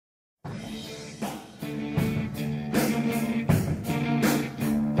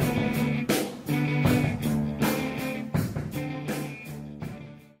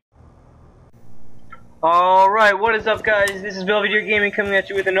Alright, what is up guys? This is Belvedere Gaming coming at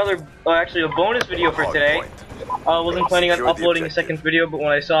you with another, actually a bonus video for today. I wasn't planning on uploading a second video, but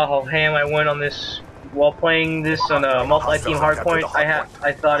when I saw how ham I went on this while playing this on a multi-team hardpoint,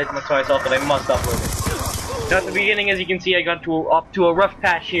 I thought it to myself that I must upload it. Now at the beginning, as you can see, I got up to a rough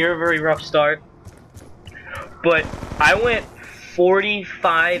patch here, a very rough start. But I went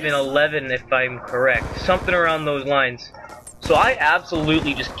 45 and 11 if I'm correct, something around those lines. So I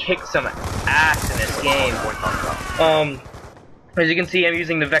absolutely just kicked some ass in this game. As you can see, I'm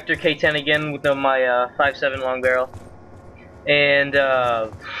using the Vector K10 again with my 5.7 long barrel, and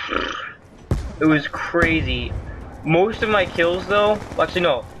it was crazy. Most of my kills, though, actually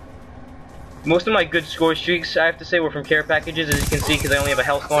no, most of my good score streaks, I have to say, were from care packages, as you can see, because I only have a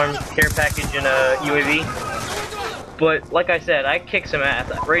Hellstorm care package and a UAV. But like I said, I kick some ass.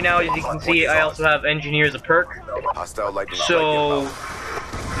 Right now, as you can see, I also have Engineer as a perk, so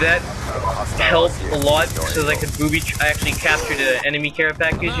that helped a lot because I could I actually captured an enemy care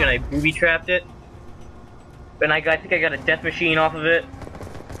package and I booby trapped it, and I think I got a death machine off of it,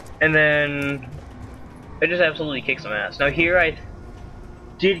 and then I just absolutely kicked some ass. Now here I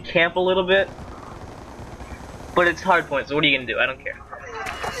did camp a little bit, but it's hardpoint, so what are you gonna do? I don't care.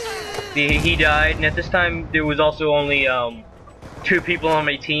 He died, and at this time there was also only 2 people on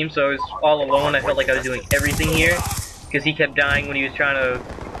my team, so I was all alone. I felt like I was doing everything here, because he kept dying when he was trying to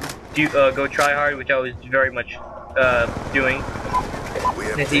go try hard, which I was very much doing.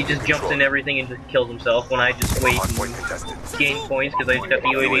 And he just jumps in everything and just kills himself when I just wait and gain points because I just got the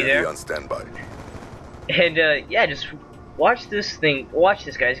UAV there. And yeah, just watch this thing. Watch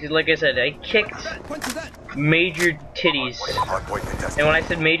this, guys, because like I said, I kicked major titties. And when I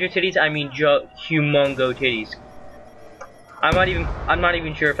said major titties, I mean humongo titties. I'm not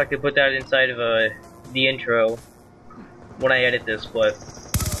even sure if I could put that inside of the intro when I edit this, but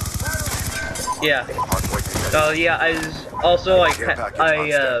yeah. Yeah,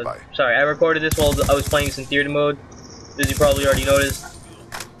 sorry, I recorded this while I was playing this in theater mode, as you probably already noticed.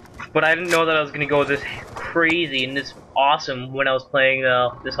 But I didn't know that I was gonna go this crazy and this awesome when I was playing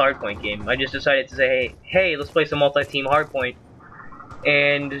this hardpoint game. I just decided to say, hey, let's play some multi-team hardpoint,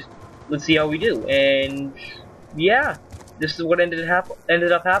 and let's see how we do. And yeah, this is what ended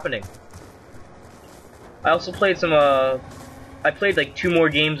up happening. I also played some I played like 2 more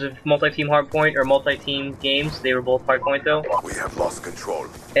games of multi-team hardpoint, or multi-team games. They were both hardpoint though. We have lost control.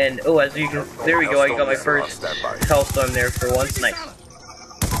 And oh, as you can, there we go. I got my first Hellstorm there for once. Nice.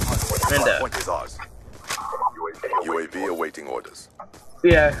 And UAV awaiting orders.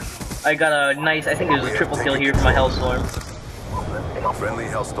 yeah, I got a nice. I think it was a triple kill here for my Hellstorm. Friendly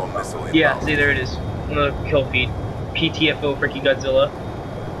Hellstorm missile inbound. Yeah, see, there it is. Another kill feed. PTFO Freaky Godzilla.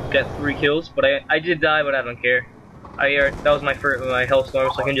 Got 3 kills, but I did die, but I don't care. That was my Hellstorm,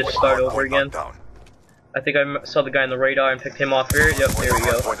 so I can just start over again. I think I saw the guy on the radar and picked him off here. Yep, there we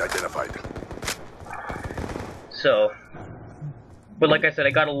go. Point identified. So, but like I said, I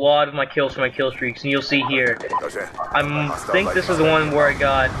got a lot of my kills from my kill streaks, and you'll see here. I think this is the one where I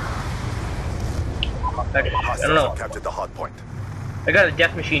got. I don't know. Captured the hard point. I got a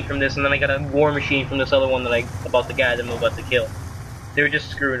death machine from this, and then I got a war machine from this other one that about the guy that I'm about to kill. They were just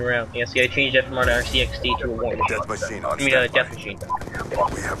screwing around. Yeah, see, I changed that from our RCXD to a war machine. I mean, a death machine.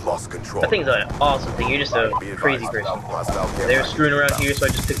 We have lost control. That thing's an awesome thing. You're just a crazy person. They were screwing around here, so I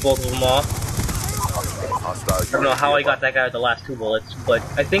just picked both of them off. I don't know how I got that guy with the last 2 bullets, but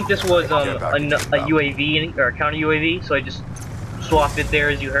I think this was a UAV or a counter UAV, so I just swapped it there,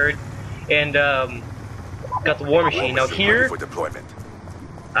 as you heard, and got the war machine. Now here,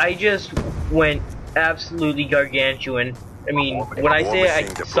 I just went absolutely gargantuan. I mean, when I say I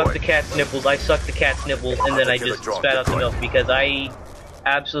sucked the cat's nipples, I sucked the cat's nipples, and then I just spat out the milk, because I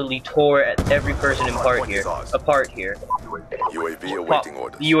absolutely tore at every person apart here. UAV awaiting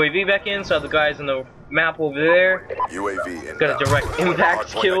orders. The UAV back in, saw the guys on the map over there. UAV got a direct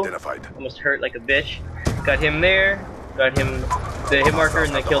impact kill. Almost hurt like a bitch. Got him there. Got him the hit marker,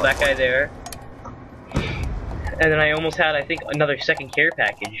 and then killed that guy there. And then I almost had, I think, another second care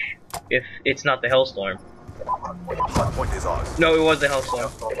package, if it's not the Hellstorm. Hardpoint is ours. No, it was the Hellstorm.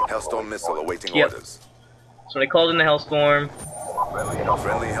 Hellstorm missile awaiting orders. So they called in the Hellstorm.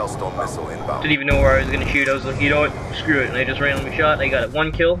 Friendly Hellstorm missile inbound. Didn't even know where I was gonna shoot. I was like, you know what? Screw it. And I just randomly shot. I got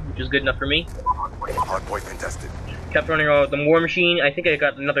 1 kill, which is good enough for me. Hardpoint contested. Kept running around with the war machine. I think I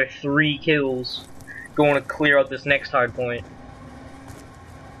got another 3 kills going to clear out this next hardpoint.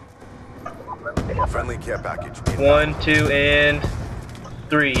 Friendly care package. 1, 2, and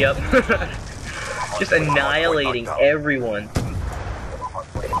 3. Yep. Just annihilating everyone.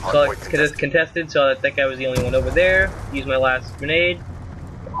 So it's contested, so that guy was the only one over there. Use my last grenade.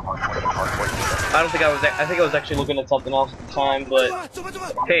 I don't think I was. I think I was actually looking at something else at the time. But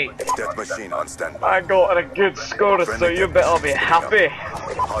hey, Death machine on standby. I got a good score, so you better be happy.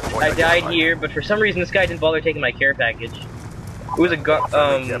 I died here, but for some reason this guy didn't bother taking my care package. It was a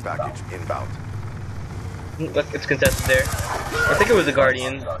Care package inbound. It's contested there. I think it was a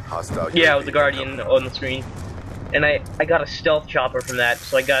Guardian. Yeah, it was a Guardian on the screen. And I got a stealth chopper from that,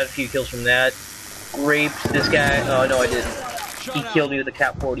 so I got a few kills from that. Raped this guy. Oh no, I didn't. He killed me with a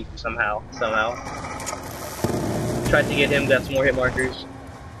Cap 40 somehow. Tried to get him, got some more hit markers.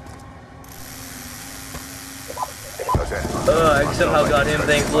 I somehow got him,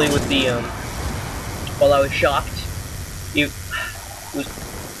 thankfully, with the, while I was shocked. It was,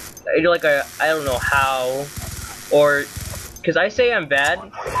 I don't know how, or, because I say I'm bad,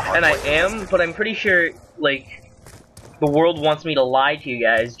 and I am, but I'm pretty sure, like, the world wants me to lie to you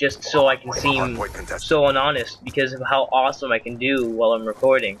guys just so I can seem so unhonest because of how awesome I can do while I'm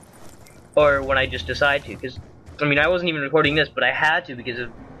recording. Or when I just decide to, because, I mean, I wasn't even recording this, but I had to because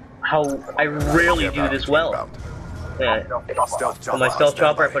of how I rarely do this well. Yeah. On my stealth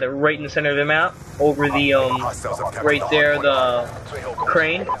chopper, I put it right in the center of the map, over the, right there, the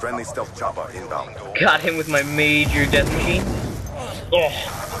crane. Friendly stealth chopper inbound. Got him with my major death machine. Oh.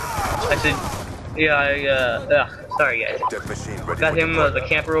 I said, yeah, sorry guys. Death machine ready. Got him, the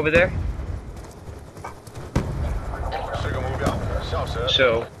camper over there.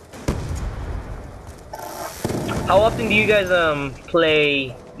 So, how often do you guys,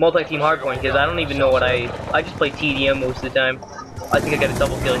 play multi-team hardpoint? Because I don't even know what I just play TDM most of the time. I think I got a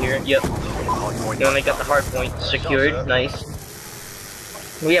double kill here. Yep. And then I got the hardpoint secured. Nice.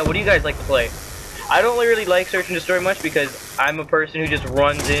 Well, yeah, what do you guys like to play? I don't really like search and destroy much because I'm a person who just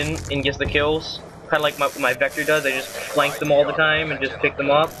runs in and gets the kills. Kind of like my Vector does. I just flank them all the time and just pick them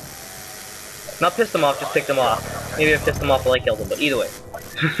off. Not piss them off, just pick them off. Maybe I pissed them off while I killed them, but either way.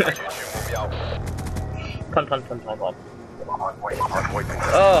 Pun.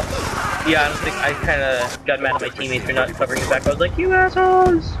 Oh, yeah, I don't think I kind of got mad at my teammates for not covering it back. I was like, you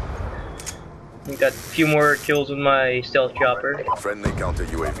assholes! We got a few more kills with my stealth chopper. Friendly counter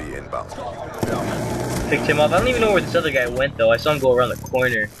UAV inbound. Picked him off. I don't even know where this other guy went though. I saw him go around the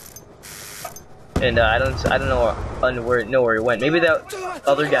corner, and I don't know where he went. Maybe that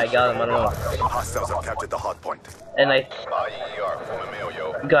other guy got him. I don't know. Hostiles have captured the hard point. And I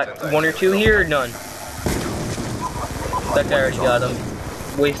got one or two here, or none. That guy already got him.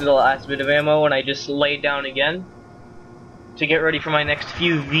 Wasted the last bit of ammo, and I just laid down again to get ready for my next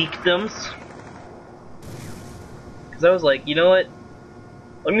few victims. Because I was like, you know what?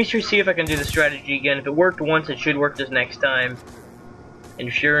 Let me see if I can do the strategy again. If it worked once, it should work this next time.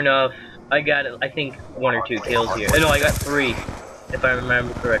 And sure enough, I got, I think, 1 or 2 kills here. No, I got 3, if I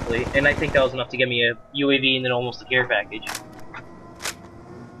remember correctly. And I think that was enough to get me a UAV and then almost a care package.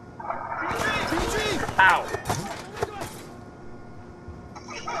 Ow!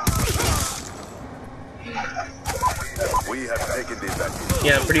 We have taken the advantage.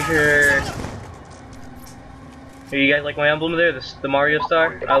 Yeah, I'm pretty sure. Do you guys like my emblem there? The Mario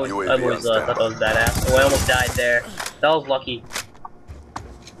star? I always thought that was badass. Oh, I almost died there. That was lucky.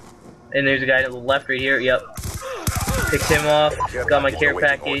 And there's a guy to the left right here. Yep. Picked him off. Got my care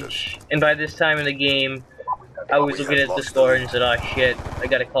package. And by this time in the game, I was looking at the score and said, "Oh shit, I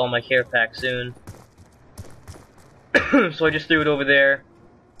gotta call my care pack soon." So I just threw it over there.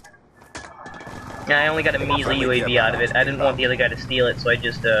 And I only got a measly UAV out of it. I didn't want the other guy to steal it, so I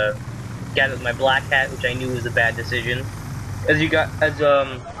just got it with my black hat, which I knew was a bad decision. As you guys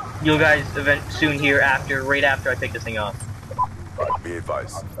soon hear right after I pick this thing off. Be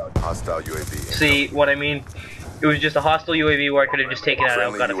advised. Hostile UAV. See what I mean? It was just a hostile UAV where I could have just taken it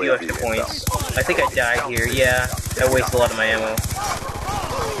out, got a few extra points. I think I died here. Yeah, I wasted a lot of my ammo.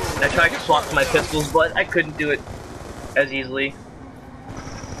 And I tried to swap to my pistols, but I couldn't do it as easily.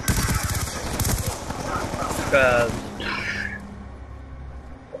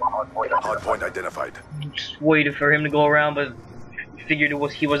 Hardpoint identified. Just waited for him to go around, but figured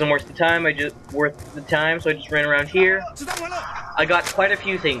he wasn't worth the time. So I just ran around here. I got quite a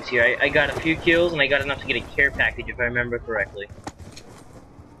few things here. I got a few kills, and I got enough to get a care package, if I remember correctly.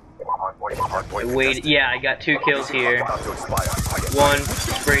 Yeah, I got 2 kills here. 1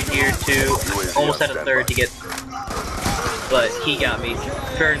 sprayed here, 2, almost had a 3rd to get, but he got me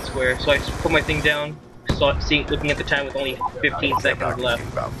fair and square. So I just put my thing down. Looking at the time with only 15 seconds left,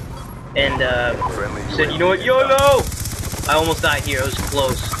 and said, "You know what, YOLO!" I almost died here. It was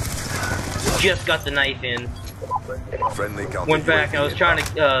close. Just got the knife in. Went back. I was trying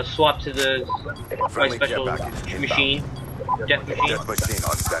to swap to my special machine, death machine.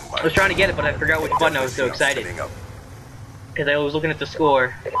 I was trying to get it, but I forgot which button. I was so excited because I was looking at the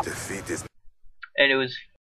score. and it was